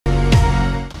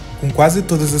Com quase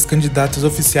todas as candidatas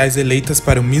oficiais eleitas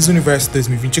para o Miss Universo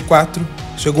 2024,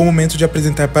 chegou o momento de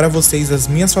apresentar para vocês as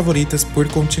minhas favoritas por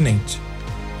continente.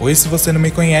 Oi, se você não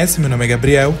me conhece, meu nome é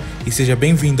Gabriel e seja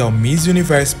bem-vindo ao Miss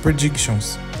Universe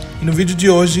Predictions. E no vídeo de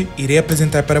hoje, irei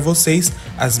apresentar para vocês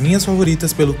as minhas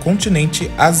favoritas pelo continente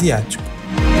asiático.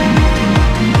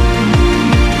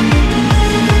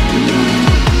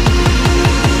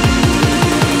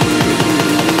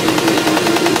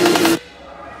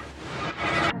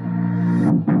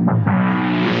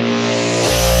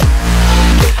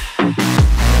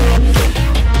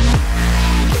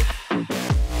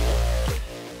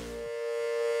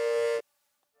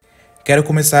 Quero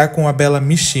começar com a bela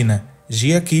Miss China.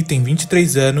 Jia Qi tem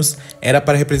 23 anos, era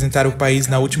para representar o país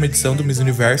na última edição do Miss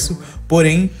Universo,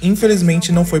 porém, infelizmente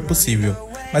não foi possível.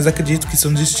 Mas acredito que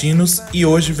são destinos e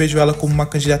hoje vejo ela como uma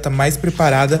candidata mais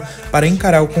preparada para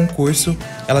encarar o concurso.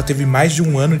 Ela teve mais de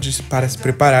um ano para se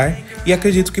preparar e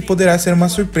acredito que poderá ser uma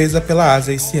surpresa pela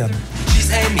Ásia esse ano.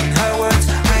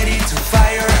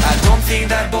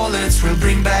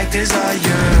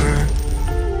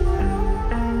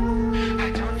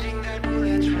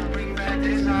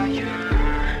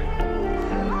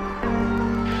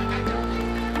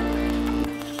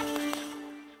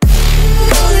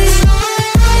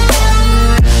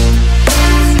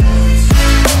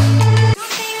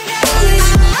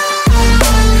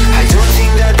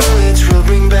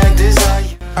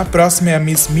 A próxima é a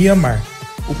Miss Myanmar.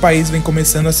 O país vem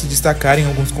começando a se destacar em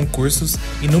alguns concursos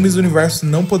e no Miss Universo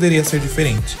não poderia ser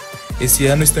diferente. Esse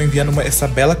ano estou enviando essa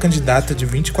bela candidata de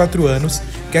 24 anos,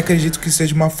 que acredito que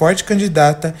seja uma forte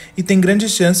candidata e tem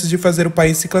grandes chances de fazer o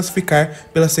país se classificar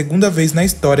pela segunda vez na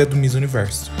história do Miss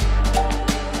Universo.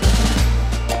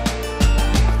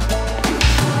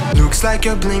 Looks like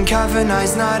a blink of an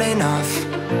eye's not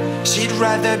enough. She'd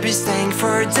rather be staying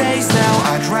for days now.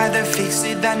 I'd rather fix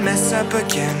it than mess up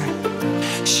again.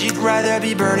 She'd rather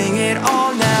be burning it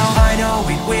all now. I know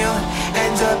it will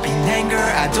end up in anger.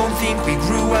 I don't think we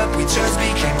grew up, we just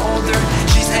became older.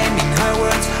 She's aiming her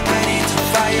words, ready to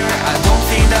fire. I don't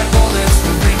think that bullets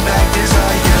will bring back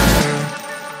desire.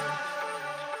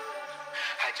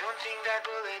 I don't think that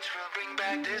bullets will bring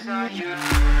back desire.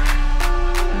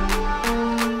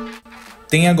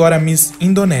 Tem agora a Miss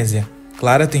Indonésia.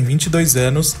 Clara tem 22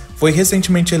 anos, foi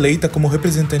recentemente eleita como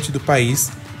representante do país,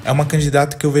 é uma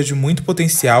candidata que eu vejo muito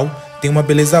potencial, tem uma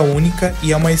beleza única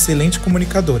e é uma excelente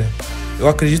comunicadora. Eu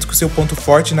acredito que o seu ponto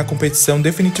forte na competição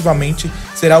definitivamente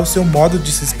será o seu modo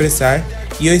de se expressar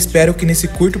e eu espero que nesse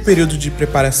curto período de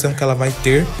preparação que ela vai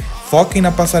ter, foquem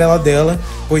na passarela dela,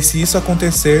 pois se isso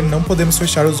acontecer, não podemos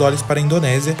fechar os olhos para a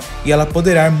Indonésia e ela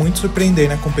poderá muito surpreender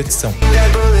na competição.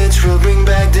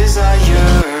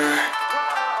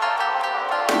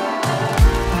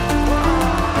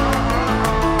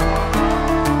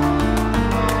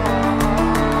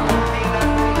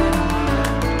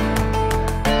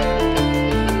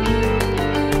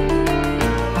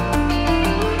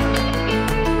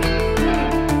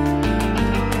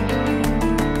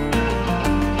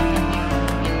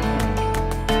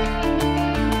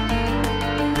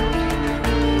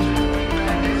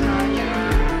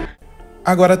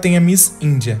 Agora tem a Miss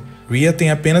Índia. Ria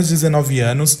tem apenas 19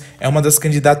 anos, é uma das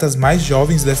candidatas mais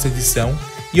jovens dessa edição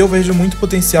e eu vejo muito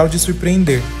potencial de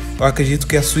surpreender. Eu acredito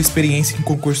que a sua experiência em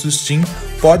concursos teen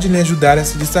pode lhe ajudar a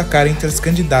se destacar entre as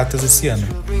candidatas esse ano.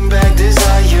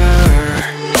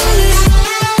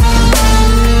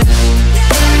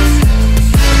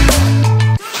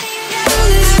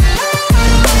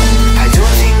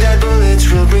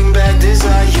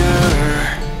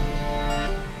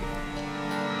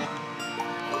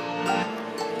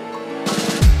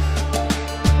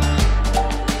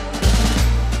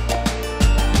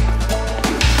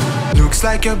 Looks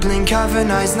like a blink of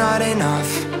an eye's not enough.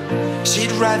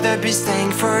 She'd rather be staying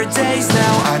for days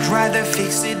now. I'd rather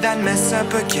fix it than mess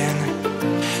up again.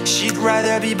 She'd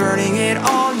rather be burning it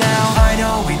all now. I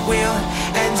know it will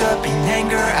end up in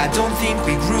anger. I don't think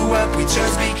we grew up, we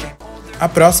just became older. A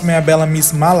próxima é a bela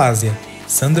Miss Malásia.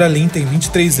 Sandra Lin tem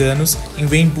 23 anos e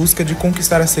vem em busca de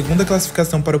conquistar a segunda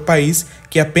classificação para o país,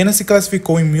 que apenas se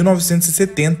classificou em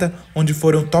 1970, onde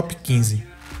foram top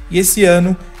 15. E esse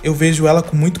ano eu vejo ela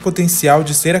com muito potencial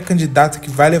de ser a candidata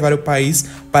que vai levar o país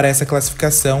para essa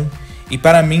classificação. E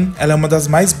para mim, ela é uma das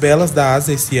mais belas da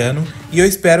Ásia esse ano e eu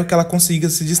espero que ela consiga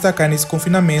se destacar nesse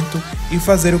confinamento e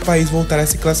fazer o país voltar a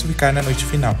se classificar na noite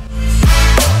final.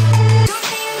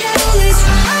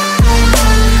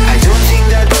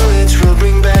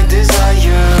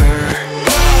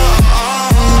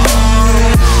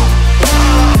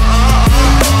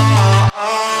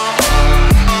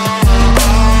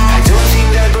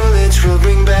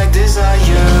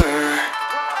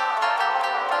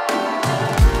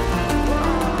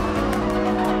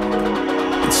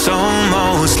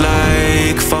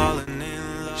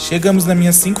 Chegamos nas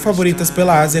minhas 5 favoritas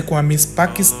pela Ásia com a Miss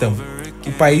Paquistão,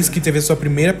 o país que teve a sua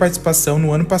primeira participação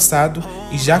no ano passado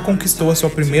e já conquistou a sua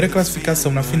primeira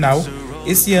classificação na final.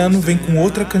 Esse ano vem com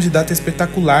outra candidata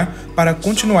espetacular para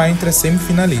continuar entre as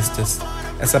semifinalistas.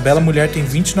 Essa bela mulher tem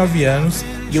 29 anos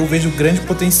e eu vejo grande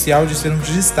potencial de ser um dos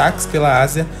destaques pela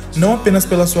Ásia, não apenas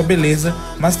pela sua beleza,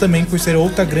 mas também por ser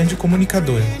outra grande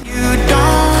comunicadora.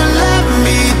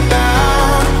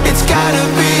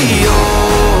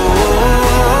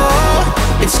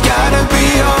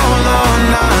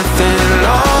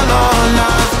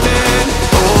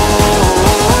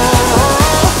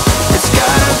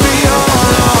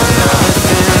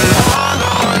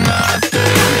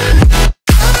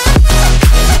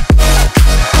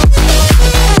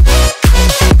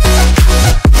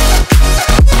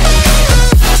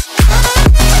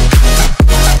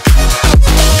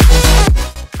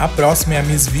 A próxima é a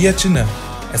Miss Vietnã.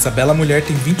 Essa bela mulher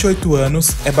tem 28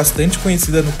 anos, é bastante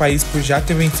conhecida no país por já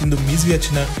ter vencido Miss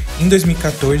Vietnã em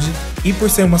 2014 e por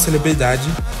ser uma celebridade,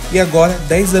 e agora,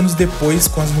 10 anos depois,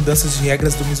 com as mudanças de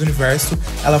regras do Miss Universo,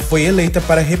 ela foi eleita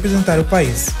para representar o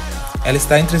país. Ela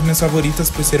está entre as minhas favoritas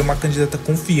por ser uma candidata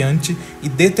confiante e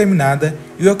determinada,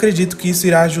 e eu acredito que isso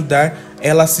irá ajudar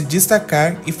ela a se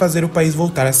destacar e fazer o país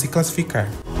voltar a se classificar.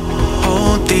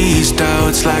 These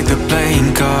doubts like the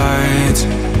playing cards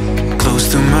close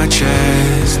to my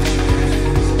chest.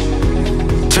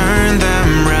 Turn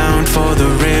them round for the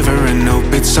river and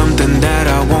hope it's something that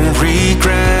I won't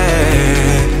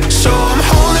regret. So I'm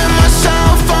holding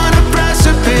myself on a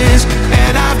precipice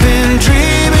and I've been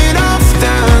dreaming off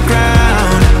the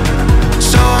ground.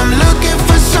 So I'm looking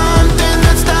for something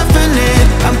that's definite.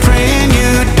 I'm praying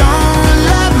you don't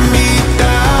let me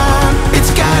down.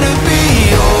 It's gotta be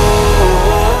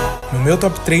yours. No meu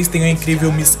top 3 tem a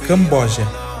incrível Miss Camboja.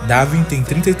 Davin tem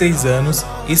 33 anos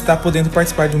e está podendo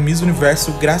participar do Miss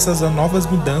Universo graças a novas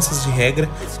mudanças de regra,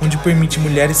 onde permite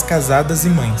mulheres casadas e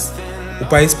mães. O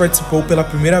país participou pela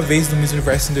primeira vez do Miss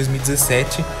Universo em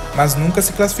 2017, mas nunca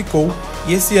se classificou,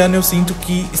 e esse ano eu sinto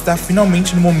que está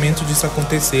finalmente no momento disso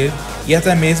acontecer e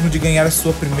até mesmo de ganhar a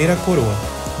sua primeira coroa.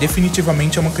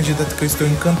 Definitivamente é uma candidata que eu estou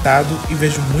encantado e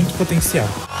vejo muito potencial.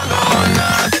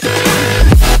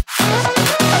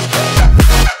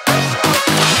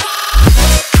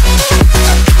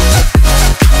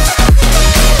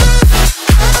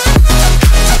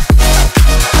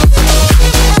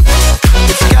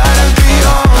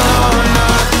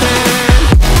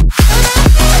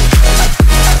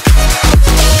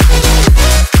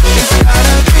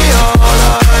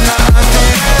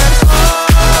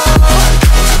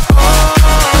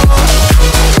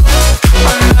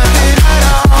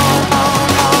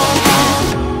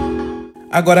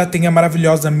 Agora tem a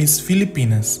maravilhosa Miss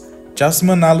Filipinas. Chelsea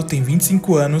Manalo tem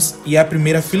 25 anos e é a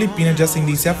primeira filipina de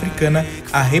ascendência africana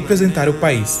a representar o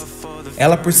país.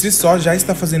 Ela por si só já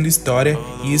está fazendo história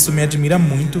e isso me admira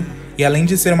muito, e além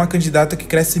de ser uma candidata que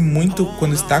cresce muito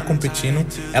quando está competindo,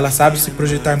 ela sabe se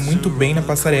projetar muito bem na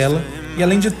passarela e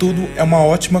além de tudo é uma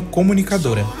ótima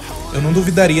comunicadora. Eu não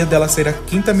duvidaria dela ser a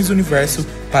 5ª Miss Universo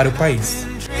para o país.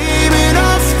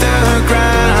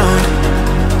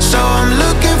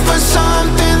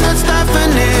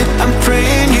 I'm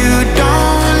praying you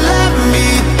don't let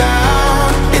me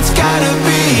down. It's gotta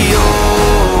be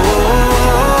all.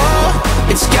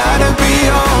 It's gotta be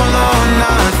all or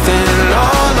nothing.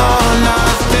 All or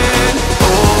nothing.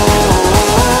 Oh,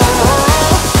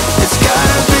 it's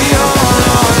gotta be all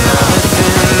or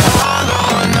nothing. All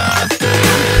or nothing.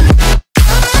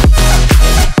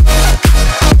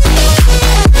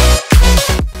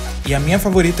 E a minha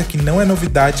favorita, que não é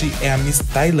novidade, é a Miss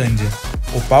Tailândia.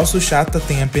 Opal Suchata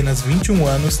tem apenas 21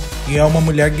 anos e é uma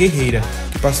mulher guerreira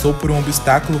que passou por um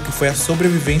obstáculo que foi a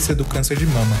sobrevivência do câncer de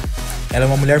mama. Ela é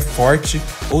uma mulher forte,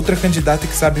 outra candidata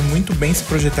que sabe muito bem se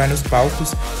projetar nos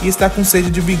palcos e está com sede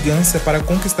de vingança para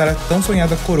conquistar a tão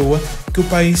sonhada coroa que o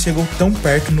país chegou tão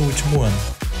perto no último ano.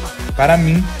 Para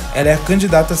mim, ela é a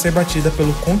candidata a ser batida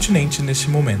pelo continente neste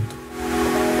momento.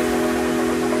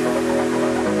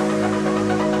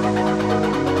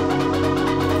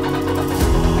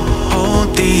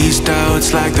 These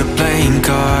doubts like the playing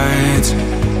cards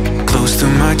close to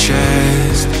my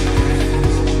chest.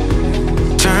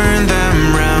 Turn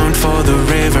them round for the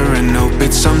river and hope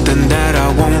it's something that I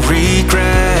won't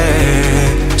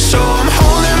regret. So I'm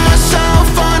holding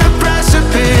myself on a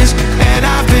precipice and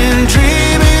I've been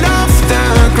dreaming off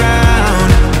the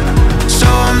ground. So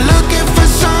I'm looking for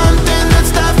something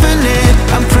that's definite.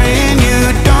 I'm praying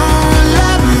you don't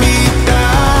let me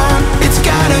down. It's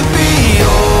gotta be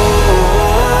all.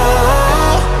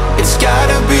 It's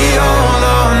gotta be all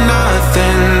or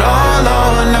nothing, all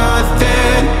or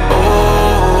nothing.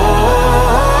 Oh,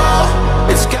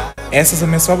 Essas são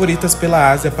minhas favoritas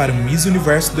pela Ásia para o Miss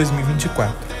Universo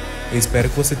 2024. Eu espero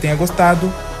que você tenha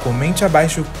gostado, comente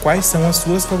abaixo quais são as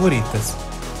suas favoritas.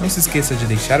 Não se esqueça de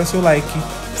deixar o seu like,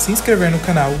 se inscrever no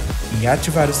canal e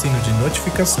ativar o sino de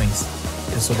notificações.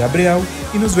 Eu sou Gabriel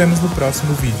e nos vemos no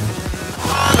próximo vídeo.